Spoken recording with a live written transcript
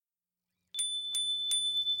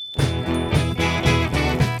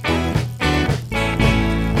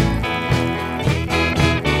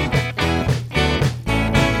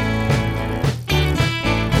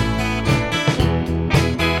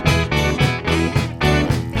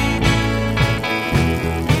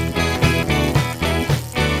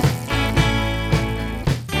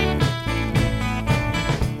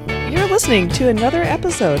listening to another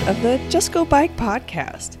episode of the Just Go Bike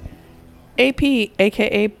podcast. AP,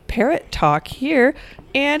 aka Parrot Talk here,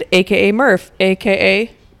 and aka Murph, aka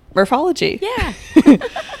Murphology. Yeah.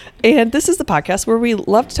 And this is the podcast where we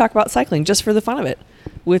love to talk about cycling just for the fun of it,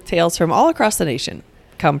 with tales from all across the nation.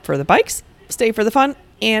 Come for the bikes, stay for the fun,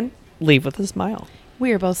 and leave with a smile.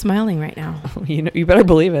 We are both smiling right now. You better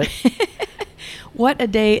believe it. What a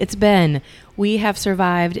day it's been. We have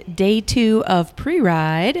survived day 2 of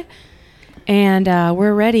pre-ride, and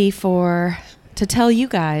we're ready to tell you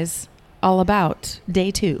guys all about day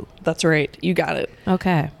 2. That's right. You got it.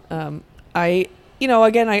 Okay. We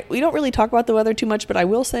don't really talk about the weather too much, but I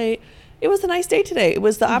will say it was a nice day today. It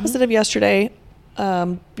was the opposite of yesterday.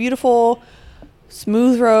 Beautiful,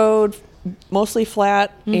 smooth road, mostly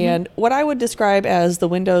flat, and what I would describe as the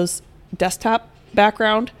Windows desktop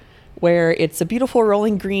background, where it's a beautiful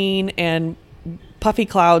rolling green and puffy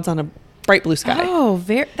clouds on a bright blue sky. Oh,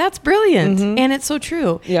 that's brilliant. And it's so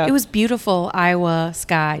true. Yeah. It was beautiful Iowa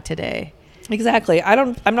sky today. Exactly.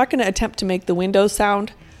 I'm not going to attempt to make the Windows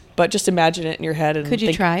sound, but just imagine it in your head. And Could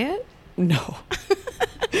you try it? No.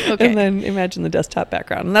 Okay. And then imagine the desktop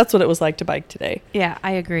background. And that's what it was like to bike today. Yeah,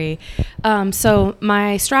 I agree. So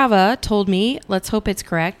my Strava told me, let's hope it's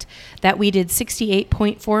correct, that we did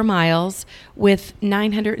 68.4 miles with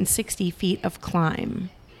 960 feet of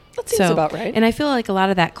climb. That seems about right. And I feel like a lot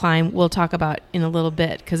of that climb we'll talk about in a little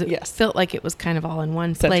bit, because it felt like it was kind of all in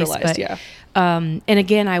one place. Centralized, yeah. And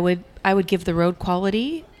again, I would give the road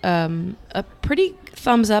quality a pretty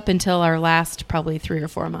thumbs up until our last probably 3 or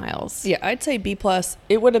 4 miles. Yeah, I'd say B+.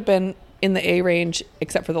 It would have been in the A range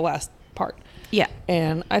except for the last part. Yeah.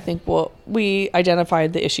 And I think we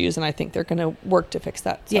identified the issues, and I think they're going to work to fix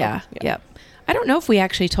that. So, yeah. I don't know if we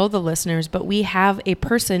actually told the listeners, but we have a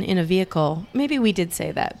person in a vehicle. Maybe we did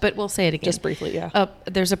say that, but we'll say it again. Just briefly, yeah.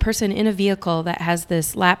 There's a person in a vehicle that has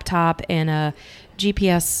this laptop and a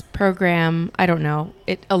GPS program. I don't know.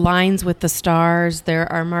 It aligns with the stars. There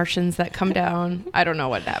are Martians that come down. I don't know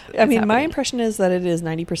what that is. I mean, my impression is that it is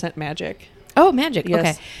 90% magic. Oh, magic.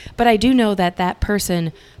 Yes. Okay. But I do know that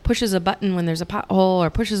person pushes a button when there's a pothole, or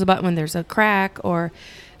pushes a button when there's a crack, or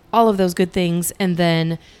all of those good things, and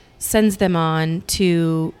then sends them on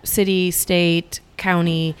to city, state,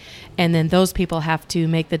 county, and then those people have to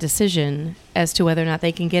make the decision as to whether or not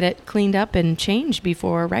they can get it cleaned up and changed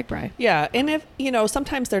before RAGBRAI. Yeah, and if,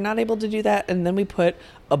 sometimes they're not able to do that, and then we put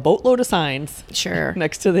a boatload of signs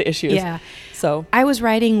next to the issues. Yeah. So I was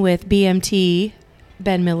riding with BMT,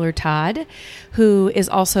 Ben Miller Todd, who is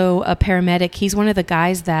also a paramedic. He's one of the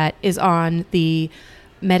guys that is on the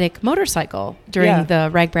medic motorcycle during the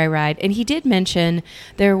RAGBRAI ride, and he did mention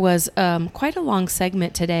there was quite a long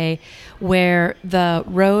segment today where the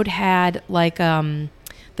road had like the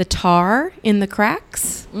tar in the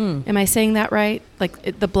cracks. Am I saying that right?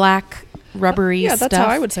 Like the black rubbery stuff. Yeah, that's how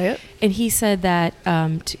I would say it. And he said that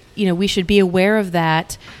we should be aware of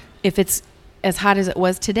that if it's as hot as it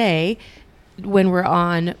was today. When we're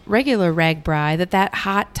on regular RAGBRAI, that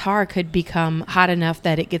hot tar could become hot enough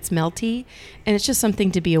that it gets melty. And it's just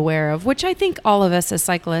something to be aware of, which I think all of us as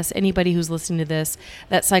cyclists, anybody who's listening to this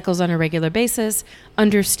that cycles on a regular basis,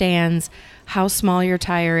 understands how small your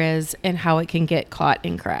tire is and how it can get caught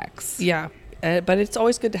in cracks. Yeah, but it's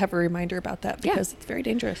always good to have a reminder about that, because it's very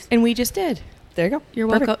dangerous. And we just did. There you go. You're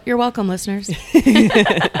welcome. You're welcome, listeners.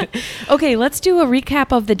 Okay, let's do a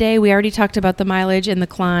recap of the day. We already talked about the mileage and the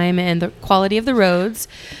climb and the quality of the roads.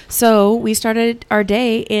 So we started our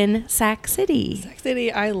day in Sac City. Sac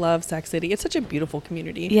City. I love Sac City. It's such a beautiful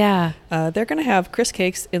community. Yeah. They're going to have Chris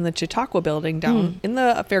Cakes in the Chautauqua building down in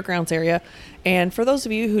the fairgrounds area. And for those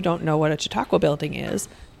of you who don't know what a Chautauqua building is,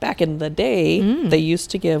 back in the day, they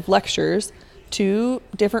used to give lectures to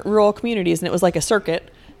different rural communities. And it was like a circuit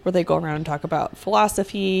where they go around and talk about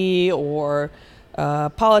philosophy or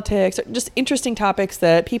politics, or just interesting topics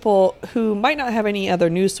that people who might not have any other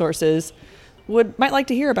news sources might like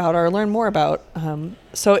to hear about or learn more about.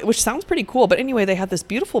 Which sounds pretty cool. But anyway, they have this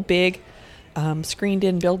beautiful big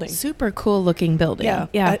screened-in building. Super cool looking building.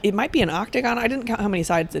 Yeah. It might be an octagon. I didn't count how many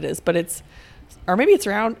sides it is, but or maybe it's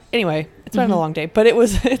round. Anyway, it's been a long day, but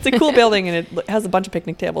it's a cool building, and it has a bunch of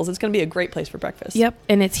picnic tables. It's going to be a great place for breakfast. Yep.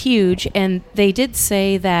 And it's huge. And they did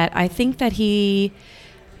say that, I think that he,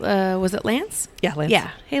 was it Lance? Yeah, Lance.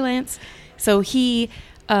 Yeah. Hey, Lance. So he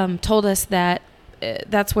told us that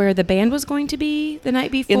that's where the band was going to be the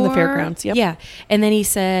night before. In the fairgrounds, yep. Yeah. And then he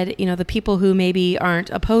said, the people who maybe aren't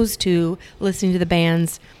opposed to listening to the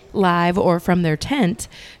bands live or from their tent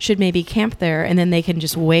should maybe camp there, and then they can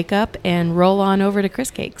just wake up and roll on over to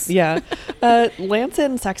Chris Cakes. Yeah. Lance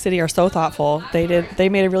and Sac City are so thoughtful. They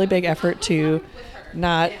made a really big effort to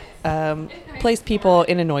not place people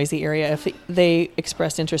in a noisy area if they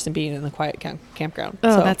expressed interest in being in the quiet campground.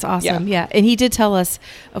 Oh, So, that's awesome. Yeah. And he did tell us,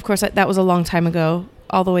 of course, that was a long time ago,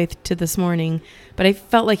 all the way to this morning, but I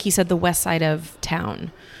felt like he said the west side of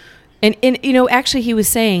town. And actually he was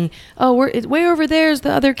saying, oh, it's way over there is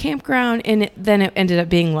the other campground. And then it ended up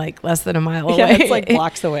being like less than a mile away. Yeah, it's like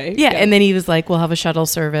blocks away. Yeah. And then he was like, we'll have a shuttle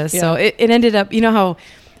service. Yeah. So it ended up, how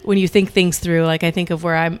when you think things through, like I think of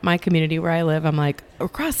my community where I live, I'm like,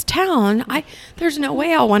 across town, there's no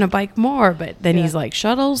way I'll want to bike more. But then he's like,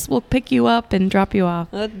 shuttles will pick you up and drop you off.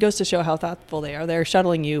 That goes to show how thoughtful they are. They're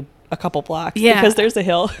shuttling you a couple blocks because there's a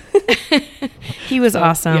hill. He was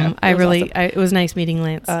awesome. Yeah, it was nice meeting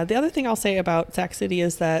Lance. The other thing I'll say about Sac City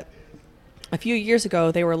is that a few years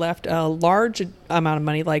ago, they were left a large amount of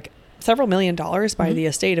money, like several $1 million by the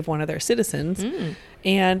estate of one of their citizens.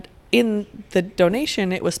 And in the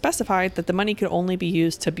donation, it was specified that the money could only be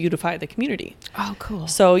used to beautify the community. Oh, cool.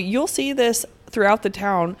 So you'll see this throughout the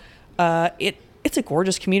town. It's a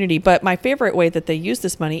gorgeous community, but my favorite way that they use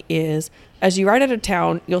this money is as you ride out of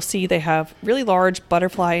town, you'll see they have really large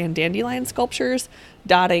butterfly and dandelion sculptures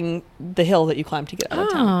dotting the hill that you climb to get out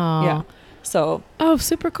of town. Yeah. So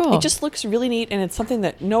super cool. it just looks really neat, and it's something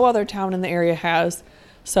that no other town in the area has.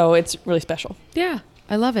 So it's really special. Yeah,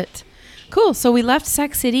 I love it. Cool. So we left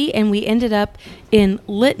Sac City and we ended up in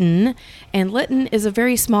Lytton, and Lytton is a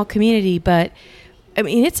very small community, but I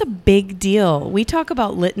mean, it's a big deal. We talk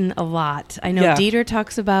about Lytton a lot. I know Dieter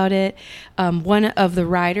talks about it. One of the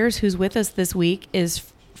riders who's with us this week is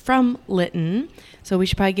from Lytton. So we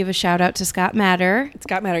should probably give a shout out to Scott Matter.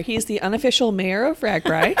 Scott Matter. He's the unofficial mayor of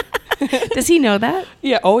RAGBRAI. Does he know that?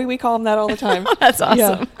 Yeah. Oh, we call him that all the time. That's awesome.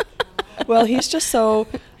 Yeah. Well, he's just so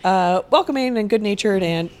welcoming and good-natured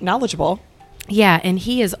and knowledgeable. Yeah. And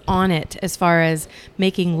he is on it as far as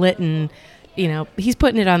making Lytton, he's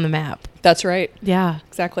putting it on the map. That's right. Yeah.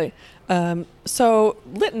 Exactly. So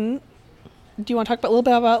Lytton, do you want to talk a little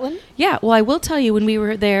bit about Lytton? Yeah. Well, I will tell you when we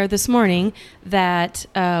were there this morning that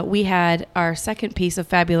we had our second piece of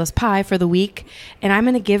fabulous pie for the week, and I'm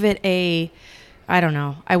going to give it I don't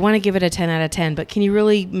know. I want to give it a 10 out of 10, but can you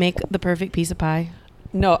really make the perfect piece of pie?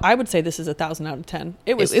 No, I would say this is 1,000 out of 10.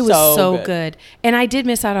 It was so good. And I did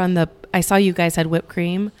miss out on I saw you guys had whipped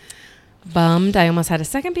cream. Bummed. I almost had a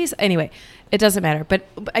second piece. Anyway, it doesn't matter. But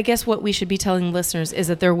I guess what we should be telling listeners is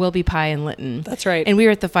that there will be pie in Lytton. That's right. And we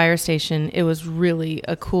were at the fire station. It was really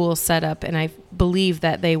a cool setup, and I believe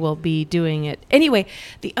that they will be doing it. Anyway,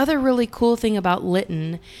 the other really cool thing about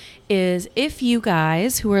Lytton is if you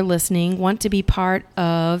guys who are listening want to be part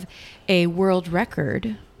of a world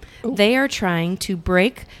record, they are trying to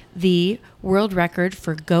break the world record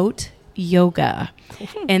for goat yoga.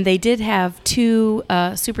 And they did have two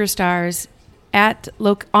superstars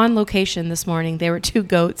on location this morning. There were two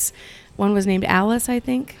goats. One was named Alice, I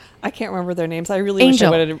think. I can't remember their names. I really wish I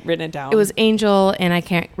would have written it down. It was Angel, and I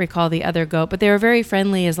can't recall the other goat, but they were very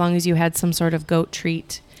friendly as long as you had some sort of goat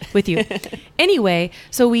treat with you. Anyway,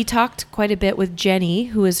 so we talked quite a bit with Jenny,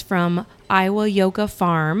 who is from Iowa Yoga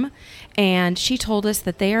Farm, and she told us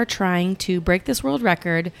that they are trying to break this world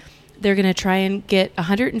record. They're going to try and get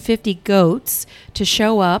 150 goats to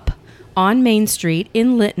show up on Main Street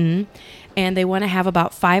in Lytton, and they want to have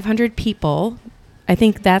about 500 people. I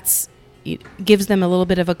think it gives them a little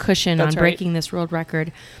bit of a cushion on breaking this world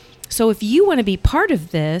record. So if you want to be part of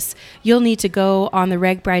this, you'll need to go on the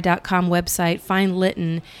ragbri.com website, find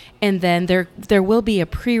Lytton, and then there will be a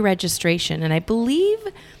pre-registration. And I believe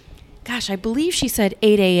she said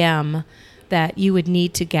 8 a.m., that you would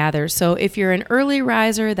need to gather. So if you're an early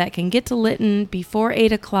riser that can get to Lytton before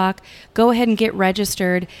 8 o'clock, go ahead and get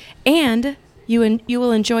registered, and you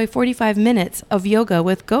will enjoy 45 minutes of yoga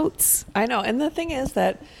with goats. I know. And the thing is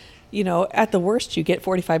that, at the worst, you get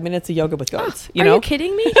 45 minutes of yoga with goats. Are you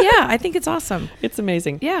kidding me? Yeah, I think it's awesome. It's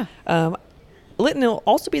amazing. Yeah. Lytton will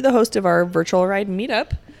also be the host of our virtual ride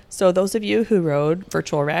meetup. So those of you who rode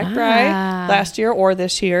Virtual RAGBRAI last year or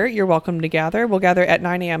this year, you're welcome to gather. We'll gather at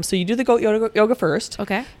 9 a.m. So you do the goat yoga first.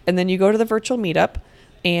 Okay. And then you go to the virtual meetup,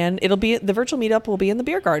 and the virtual meetup will be in the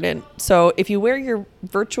beer garden. So if you wear your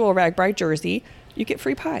Virtual RAGBRAI jersey, you get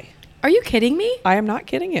free pie. Are you kidding me? I am not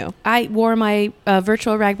kidding you. I wore my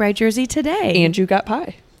Virtual RAGBRAI jersey today. And you got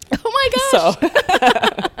pie. Oh my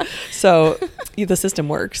gosh. So the system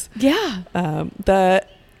works. Yeah. The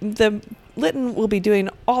Lytton will be doing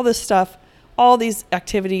all this stuff, all these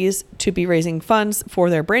activities to be raising funds for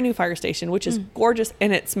their brand new fire station, which is gorgeous,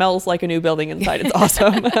 and it smells like a new building inside. It's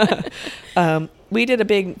awesome. We did a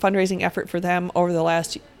big fundraising effort for them over the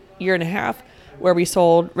last year and a half, where we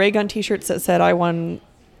sold ray gun t-shirts that said I win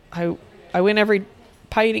every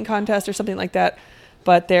pie eating contest or something like that.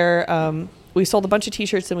 But they're we sold a bunch of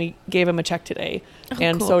t-shirts and we gave them a check today.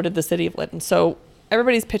 And cool. so did the city of Lytton. So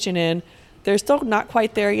everybody's pitching in. They're still not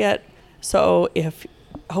quite there yet. So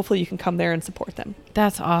hopefully you can come there and support them.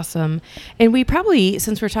 That's awesome. And we probably,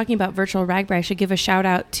 since we're talking about virtual RAGBRAI, should give a shout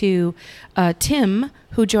out to Tim,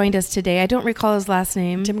 who joined us today. I don't recall his last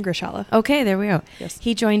name. Tim Grishala. Okay, there we go. Yes.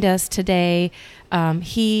 He joined us today.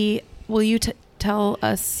 Will you tell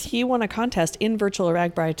us? He won a contest in virtual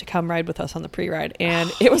RAGBRAI to come ride with us on the pre-ride.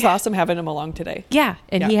 And it was awesome having him along today. Yeah,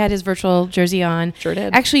 and he had his virtual jersey on. Sure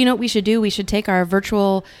did. Actually, you know what we should do? We should take our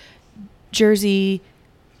virtual jersey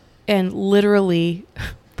and literally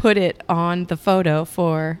put it on the photo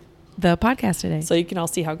for the podcast today. So you can all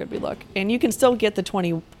see how good we look. And you can still get the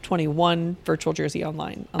 2021 virtual jersey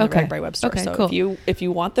online on the RAGBRAI web store. Okay, so cool. if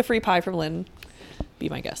you want the free pie from Lynn, be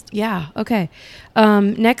my guest. Yeah, okay.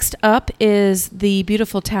 Next up is the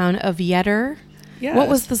beautiful town of Yetter. Yes. What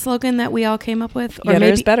was the slogan that we all came up with?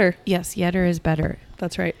 Yetter is better. Yes, Yetter is better.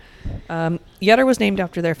 That's right. Yetter was named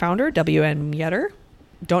after their founder, W.M. Yetter.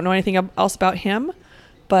 Don't know anything else about him.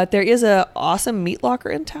 But there is a awesome meat locker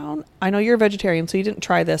in town. I know you're a vegetarian, so you didn't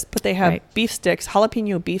try this, but they have beef sticks,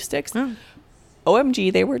 jalapeno beef sticks. Oh.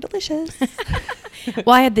 OMG, they were delicious.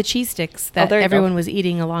 Well, I had the cheese sticks that everyone go. was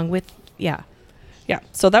eating along with. Yeah. Yeah,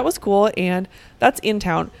 so that was cool, and that's in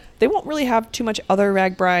town. They won't really have too much other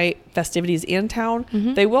RAGBRAI festivities in town.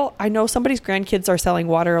 Mm-hmm. They will. I know somebody's grandkids are selling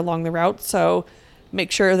water along the route, so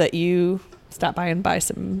make sure that you stop by and buy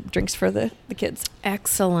some drinks for the kids.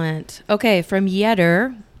 Excellent. Okay, from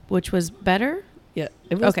Yetter, which was better? Yeah,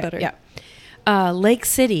 it was better. Yeah. Lake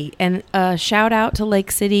City, and shout out to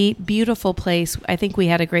Lake City. Beautiful place. I think we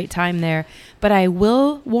had a great time there. But I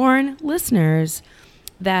will warn listeners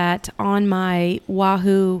that on my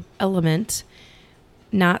Wahoo Element,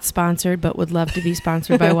 not sponsored, but would love to be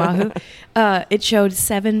sponsored by Wahoo, it showed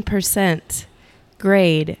 7%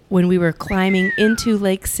 grade when we were climbing into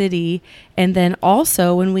Lake City, and then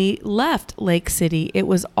also when we left Lake City, it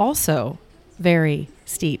was also very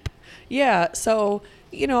steep. Yeah, so,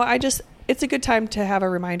 it's a good time to have a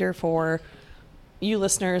reminder for you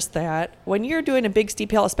listeners that when you're doing a big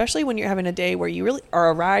steep hill, especially when you're having a day where you really, or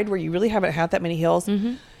a ride where you really haven't had that many hills,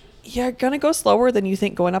 you're going to go slower than you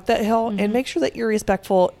think going up that hill, and make sure that you're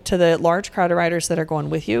respectful to the large crowd of riders that are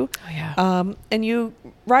going with you. Oh, yeah. And you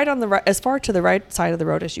ride on as far to the right side of the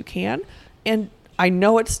road as you can. And I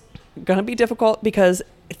know it's going to be difficult because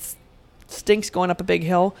it stinks going up a big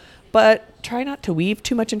hill, but try not to weave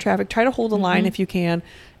too much in traffic. Try to hold a line if you can.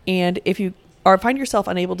 And if you find yourself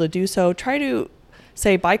unable to do so, try to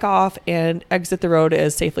say bike off and exit the road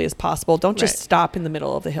as safely as possible. Don't just stop in the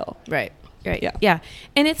middle of the hill. Right. Yeah. Yeah.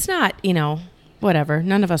 And it's not, whatever.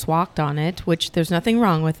 None of us walked on it, which there's nothing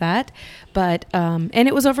wrong with that. But, and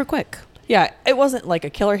it was over quick. Yeah. It wasn't like a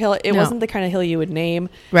killer hill. It wasn't the kind of hill you would name.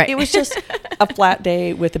 Right. It was just a flat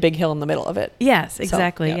day with a big hill in the middle of it. Yes,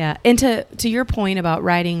 exactly. So, yeah. And to your point about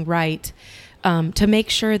riding right, to make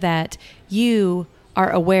sure that you are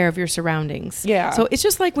aware of your surroundings. Yeah. So it's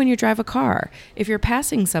just like when you drive a car. If you're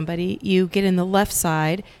passing somebody, you get in the left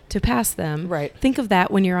side to pass them. Right. Think of that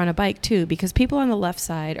when you're on a bike too, because people on the left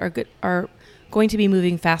side are going to be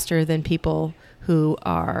moving faster than people who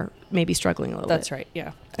are maybe struggling a little bit. That's right.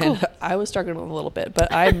 Yeah. Cool. And I was struggling a little bit,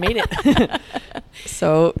 but I made it.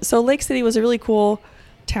 So Lake City was a really cool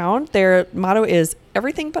town. Their motto is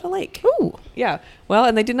everything but a lake. Ooh. Yeah. Well,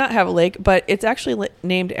 and they did not have a lake, but it's actually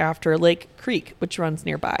named after Lake Creek, which runs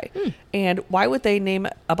nearby. And why would they name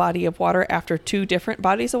a body of water after two different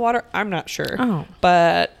bodies of water? I'm not sure. Oh.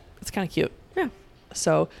 But it's kind of cute. Yeah.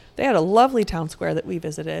 So they had a lovely town square that we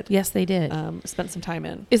visited. Yes, they did. Spent some time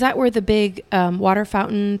in. Is that where the big water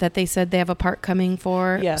fountain that they said they have a park coming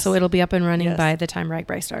for? Yes. So it'll be up and running Yes. by the time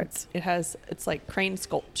RAGBRAI starts. It's like crane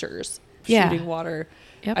sculptures Yeah. shooting water.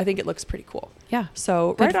 Yep. I think it looks pretty cool. Yeah.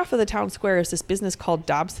 So Good. right off of the town square is this business called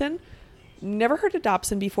Dobson. Never heard of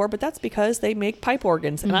Dobson before, but that's because they make pipe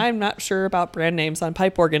organs. And I'm not sure about brand names on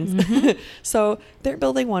pipe organs. So they're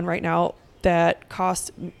building one right now that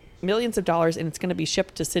costs millions of dollars, and it's going to be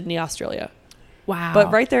shipped to Sydney, Australia. Wow.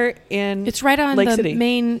 But right there in It's right on Lake the City.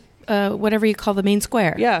 main, whatever you call the main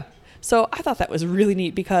square. Yeah. So I thought that was really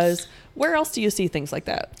neat because where else do you see things like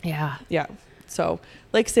that? Yeah. Yeah. So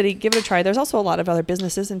Lake City, give it a try. There's also a lot of other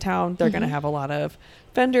businesses in town. They're going to have a lot of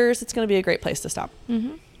vendors. It's going to be a great place to stop.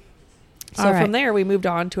 So All right. from there, we moved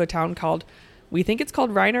on to a town we think it's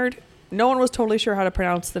called Reinard. No one was totally sure how to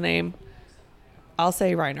pronounce the name. I'll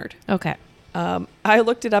say Reinard. Okay. I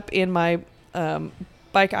looked it up in my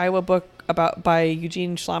Bike Iowa book by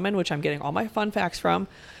Eugene Schlaman, which I'm getting all my fun facts from.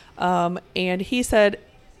 And he said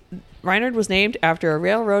Reinard was named after a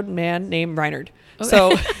railroad man named Reinard. Okay.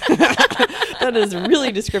 So That is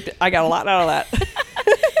really descriptive. I got a lot out of that.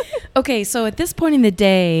 Okay, so at this point in the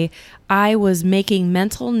day, I was making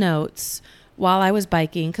mental notes while I was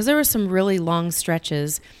biking because there were some really long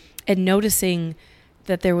stretches, and noticing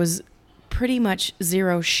that there was pretty much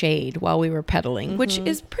zero shade while we were pedaling, which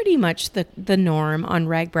is pretty much the norm on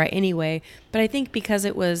RAGBRAI anyway. But I think because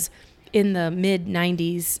it was in the mid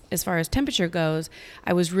 90s as far as temperature goes,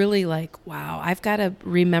 I was really like, wow, I've got to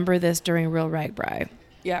remember this during real RAGBRAI.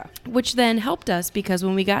 Yeah. Which then helped us because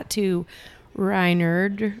when we got to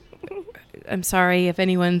Reinard, I'm sorry if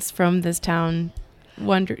anyone's from this town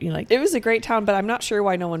wondering, like, It was a great town, but I'm not sure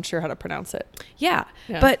why no one's sure how to pronounce it. yeah.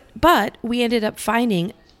 Yeah. But we ended up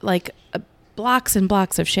finding like blocks and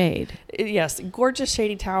blocks of shade. Yes, gorgeous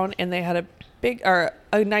shady town, and they had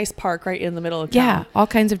a nice park right in the middle of town. Yeah, all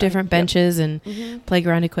kinds of different benches and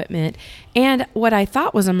playground equipment. And what I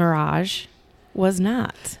thought was a mirage was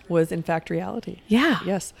not. Was in fact reality. Yeah.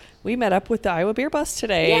 Yes. We met up with the Iowa Beer Bus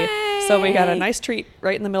today. So we got a Yay! nice treat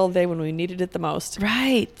right in the middle of the day when we needed it the most.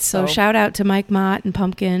 Right. So So- shout out to Mike Mott and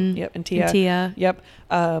Pumpkin. Yep, and Tia. Tia. Yep.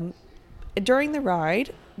 During the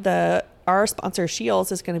ride, our sponsor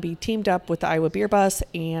Shields is going to be teamed up with the Iowa Beer Bus,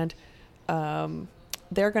 and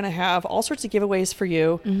they're going to have all sorts of giveaways for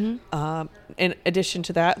you. In addition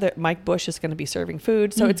to that, Mike Bush is going to be serving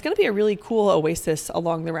food, so it's going to be a really cool oasis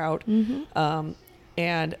along the route.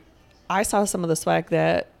 And I saw some of the swag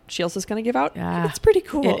that Shields is going to give out. Yeah. It's pretty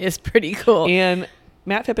cool. It is pretty cool. And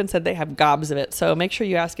Matt Pippin said they have gobs of it, so make sure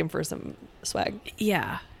you ask him for some swag.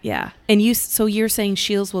 Yeah. Yeah. And you're saying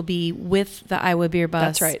Shields will be with the Iowa Beer Bus.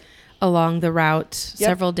 That's right. Along the route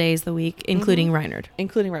several days the week, including Reinard.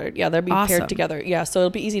 Including Reinard. Yeah, they'll be Awesome. paired together. Yeah, so it'll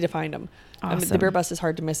be easy to find them. I mean, the Awesome. beer bus is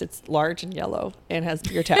hard to miss. It's large and yellow and has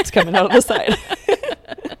beer taps coming out of the side.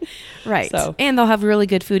 Right. So- And they'll have really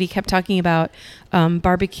good food. He kept talking about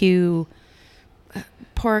barbecue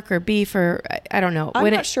pork or beef or I don't know.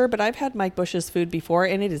 I'm not sure, but I've had Mike Bush's food before,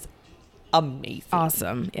 and it is amazing.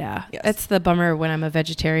 Awesome. Yeah. Yes. That's the bummer when I'm a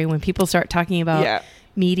vegetarian. When people start talking about Yeah.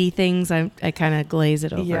 meaty things, I kind of glaze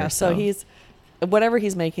it over. Yeah, so whatever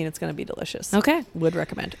he's making, it's going to be delicious. Okay. Would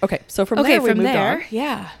recommend. Okay, so from there we moved on.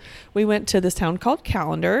 yeah. We went to this town called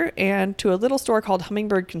Callender and to a little store called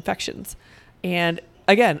Hummingbird Confections. And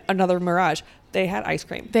again, another mirage. They had ice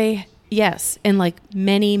cream. Yes, and like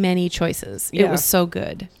many, many choices. It Yeah. was so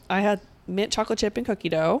good. I had mint chocolate chip and cookie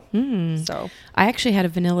dough. So, I actually had a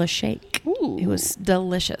vanilla shake. Ooh. It was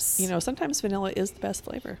delicious. you know, sometimes vanilla is the best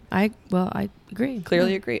flavor. I agree.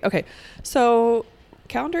 Clearly agree. Okay, so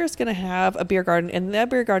Calendar is going to have a beer garden, and that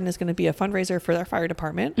beer garden is going to be a fundraiser for their fire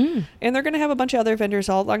department. And they're going to have a bunch of other vendors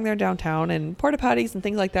all along their downtown and porta potties and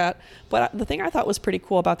things like that. But the thing I thought was pretty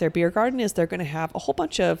cool about their beer garden is they're going to have a whole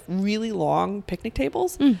bunch of really long picnic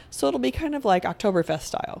tables. So it'll be kind of like Oktoberfest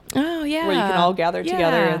style, Oh yeah. where you can all gather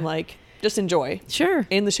together Yeah. and like just enjoy Sure.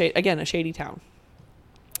 in the shade. Again, a shady town.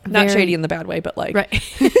 Not Very- shady in the bad way, but like Right.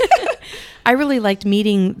 I really liked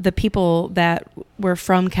meeting the people that were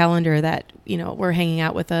from Callender that, were hanging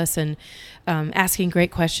out with us and asking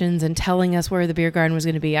great questions and telling us where the beer garden was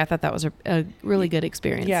going to be. I thought that was a really good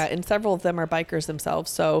experience. yeah, and several of them are bikers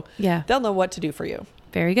themselves, so Yeah. they'll know what to do for you.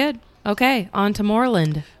 Very good. Okay. On to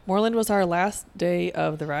Moreland. Moreland was our last day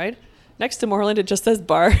of the ride. Next to Moreland, it just says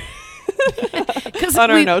bar. On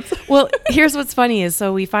our notes. Well, here's what's funny is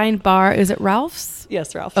so we find bar. Is it Ralph's?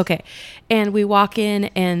 Yes, Ralph. Okay. And we walk in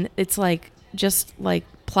and it's like just like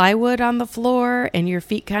plywood on the floor and your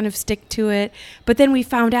feet kind of stick to it. But then we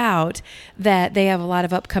found out that they have a lot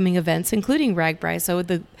of upcoming events, including RAGBRAI. So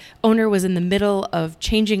the owner was in the middle of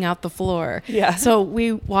changing out the floor. Yeah. So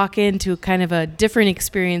we walk into kind of a different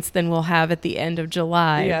experience than we'll have at the end of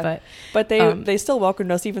July. Yeah. But they still welcomed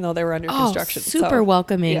us even though they were under construction. Super so,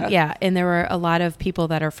 welcoming. yeah. Yeah. And there were a lot of people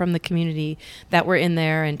that are from the community that were in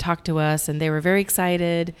there and talked to us, and they were very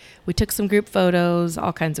excited. We took some group photos,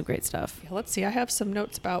 all kinds of great stuff. Yeah, let's see. I have some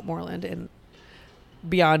notes about Moreland and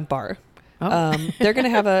Beyond Bar. Oh. They're going to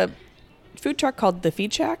have a food truck called the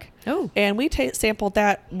Feed Shack. Oh. And we sampled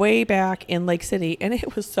that way back in Lake City, and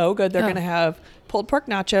it was so good. They're going to have pulled pork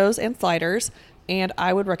nachos and sliders, and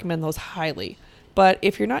I would recommend those highly. But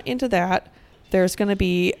if you're not into that, there's going to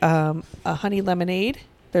be a honey lemonade.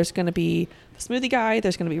 There's going to be the smoothie guy.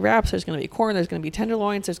 There's going to be wraps. There's going to be corn. There's going to be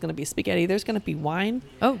tenderloins. There's going to be spaghetti. There's going to be wine.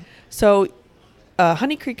 Oh. So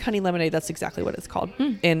Honey Creek Honey Lemonade, that's exactly what it's called.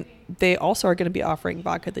 And they also are going to be offering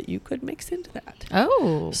vodka that you could mix into that.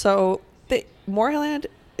 Oh. So Moreland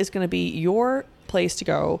is going to be your place to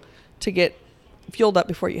go to get fueled up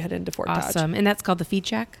before you head into Fort Dodge. Awesome. And that's called the Feed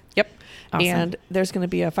Shack? Yep. Awesome. And there's going to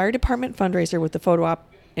be a fire department fundraiser with the photo op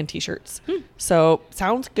and t-shirts. So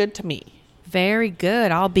sounds good to me. Very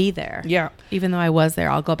good. I'll be there. Yeah. Even though I was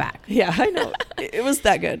there, I'll go back. Yeah, I know. It was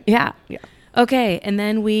that good. Yeah. Yeah. Okay, and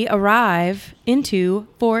then we arrive into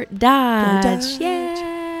Fort Dodge. Fort Dodge.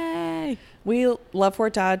 Yay! We love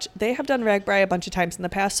Fort Dodge. They have done RAGBRAI a bunch of times in the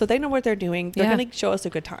past, so they know what they're doing. They're Yeah. going to show us a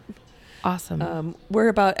good time. Awesome. We're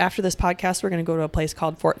about, after this podcast, we're going to go to a place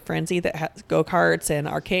called Fort Frenzy that has go-karts and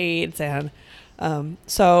arcades. And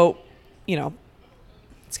so, you know,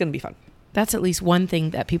 it's going to be fun. That's at least one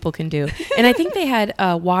thing that people can do. And I think they had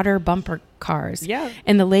water bumper cars. Yeah.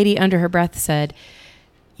 And the lady under her breath said,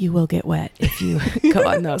 "You will get wet if you go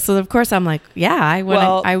on those." So of course I'm like, yeah, I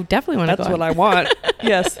definitely want to go. That's what I want.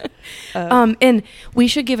 Yes. And we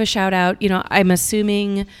should give a shout out. You know, I'm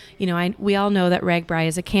assuming, you know, we all know that RAGBRAI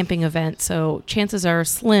is a camping event, so chances are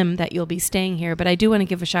slim that you'll be staying here. But I do want to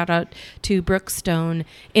give a shout out to Brookstone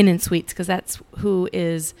Inn and Suites, because that's who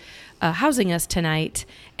is housing us tonight,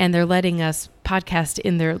 and they're letting us podcast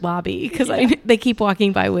in their lobby because they keep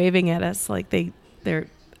walking by waving at us like they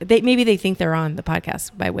maybe they think they're on the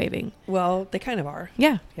podcast by waving. Well, they kind of are.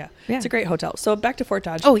 Yeah. Yeah. Yeah. It's a great hotel. So back to Fort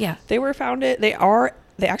Dodge. Oh, yeah. They were founded. They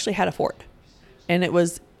actually had a fort, and it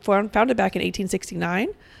was founded back in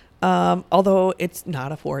 1869. Although it's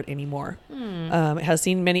not a fort anymore. It has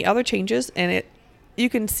seen many other changes, and you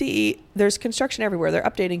can see there's construction everywhere. They're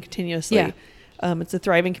updating continuously. Yeah. It's a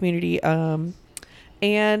thriving community.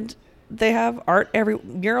 And they have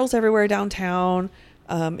murals everywhere downtown.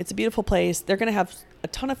 It's a beautiful place. They're going to have a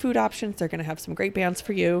ton of food options. They're going to have some great bands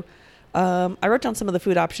for you. I wrote down some of the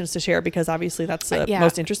food options to share because obviously that's the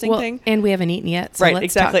most interesting thing. And we haven't eaten yet. So Right,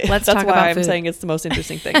 exactly. Let's that's talk why about I'm food. saying it's the most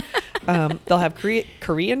interesting thing. They'll have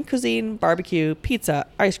Korean cuisine, barbecue, pizza,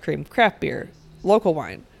 ice cream, craft beer, local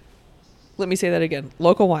wine. Let me say that again.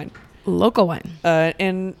 Local wine. Local wine.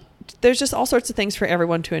 And there's just all sorts of things for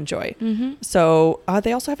everyone to enjoy. Mm-hmm. So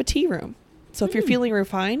they also have a tea room. So if you're feeling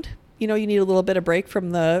refined, you know, you need a little bit of break from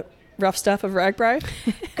the rough stuff of RAGBRAI,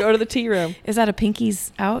 go to the tea room. Is that a Pinkies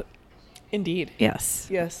out? Indeed. Yes.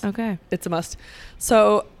 Yes. Okay. It's a must.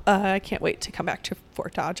 So I can't wait to come back to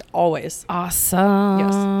Fort Dodge. Always.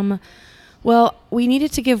 Awesome. Yes. Well, we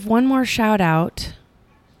needed to give one more shout out.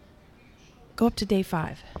 Go up to day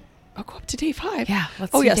 5. I'll go up to day 5. Yeah.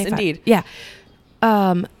 Let's oh, do yes, day 5. indeed. Yeah.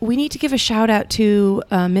 We need to give a shout out to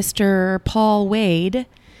Mr. Paul Wade,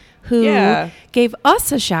 who gave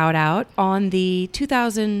us a shout out on the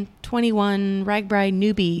 2021 RAGBRAI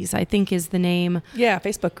Newbies, I think is the name. Yeah,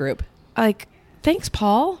 Facebook group. Like, thanks,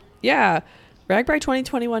 Paul. Yeah, RAGBRAI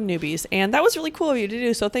 2021 Newbies. And that was really cool of you to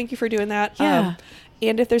do, so thank you for doing that. Yeah.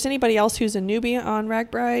 And if there's anybody else who's a newbie on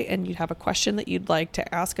RAGBRAI and you have a question that you'd like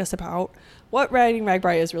to ask us about what riding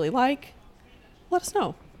RAGBRAI is really like, let us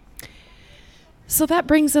know. So that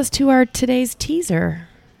brings us to our today's teaser.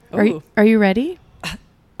 Are you ready?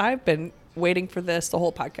 I've been waiting for this the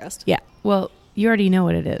whole podcast. Yeah. Well, you already know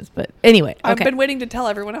what it is, but anyway. Okay. I've been waiting to tell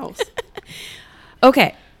everyone else.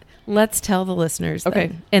 Okay. Let's tell the listeners. Okay.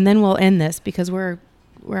 Then. And then we'll end this because we're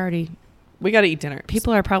already... We got to eat dinner.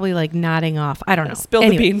 People are probably like nodding off. I don't know. Spill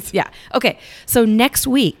the beans. Yeah. Okay. So next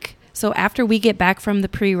week, so after we get back from the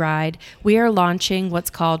pre-ride, we are launching what's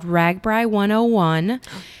called RAGBRAI 101.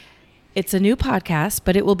 It's a new podcast,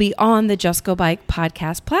 but it will be on the Just Go Bike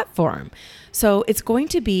podcast platform. So it's going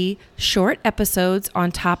to be short episodes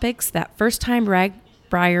on topics that first-time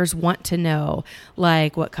RAGBRAIers want to know,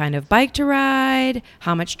 like what kind of bike to ride,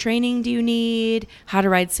 how much training do you need, how to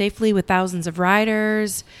ride safely with thousands of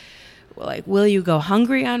riders, like will you go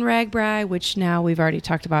hungry on RAGBRAI, which now we've already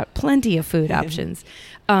talked about plenty of food options.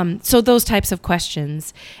 So those types of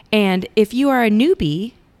questions. And if you are a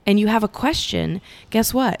newbie and you have a question,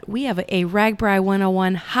 guess what? We have a RAGBRAI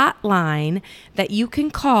 101 hotline that you can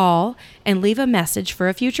call and leave a message for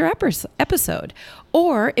a future episode.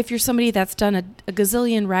 Or if you're somebody that's done a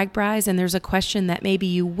gazillion RAGBRAIs and there's a question that maybe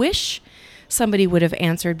you wish somebody would have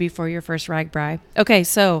answered before your first RAGBRAI. Okay,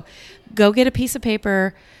 so go get a piece of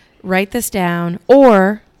paper, write this down,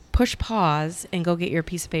 or push pause and go get your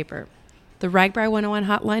piece of paper. The RAGBRAI 101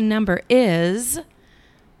 hotline number is...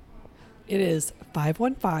 It is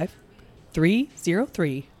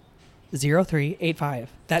 515-303-0385.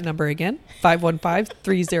 That number again,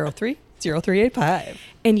 515-303-0385.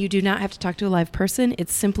 And you do not have to talk to a live person.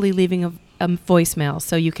 It's simply leaving a voicemail.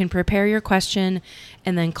 So you can prepare your question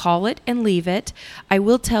and then call it and leave it. I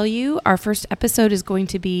will tell you, our first episode is going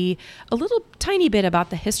to be a little tiny bit about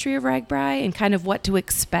the history of RAGBRAI and kind of what to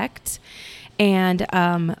expect. And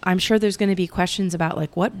I'm sure there's going to be questions about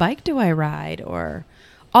like, what bike do I ride, or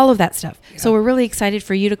all of that stuff. Yeah. So we're really excited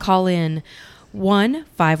for you to call in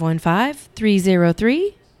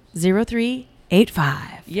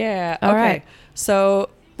 1-515-303-0385. Yeah. All okay. right. So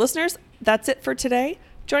listeners, that's it for today.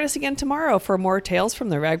 Join us again tomorrow for more tales from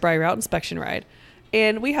the RAGBRAI Route Inspection Ride.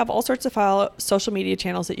 And we have all sorts of social media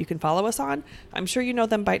channels that you can follow us on. I'm sure you know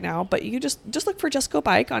them by now, but you just look for Just Go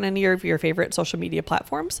Bike on any of your favorite social media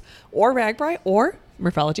platforms, or RAGBRAI, or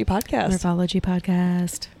Morphology Podcast. Morphology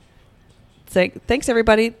Podcast. Thanks,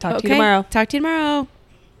 everybody. Talk to you tomorrow. Talk to you tomorrow.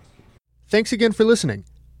 Thanks again for listening.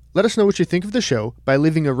 Let us know what you think of the show by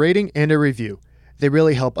leaving a rating and a review. They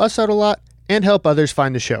really help us out a lot and help others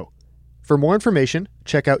find the show. For more information,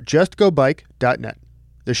 check out justgobike.net.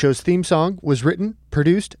 The show's theme song was written,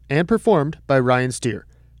 produced, and performed by Ryan Steer.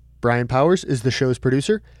 Brian Powers is the show's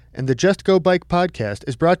producer, and the Just Go Bike podcast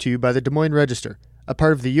is brought to you by the Des Moines Register, a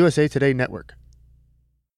part of the USA Today network.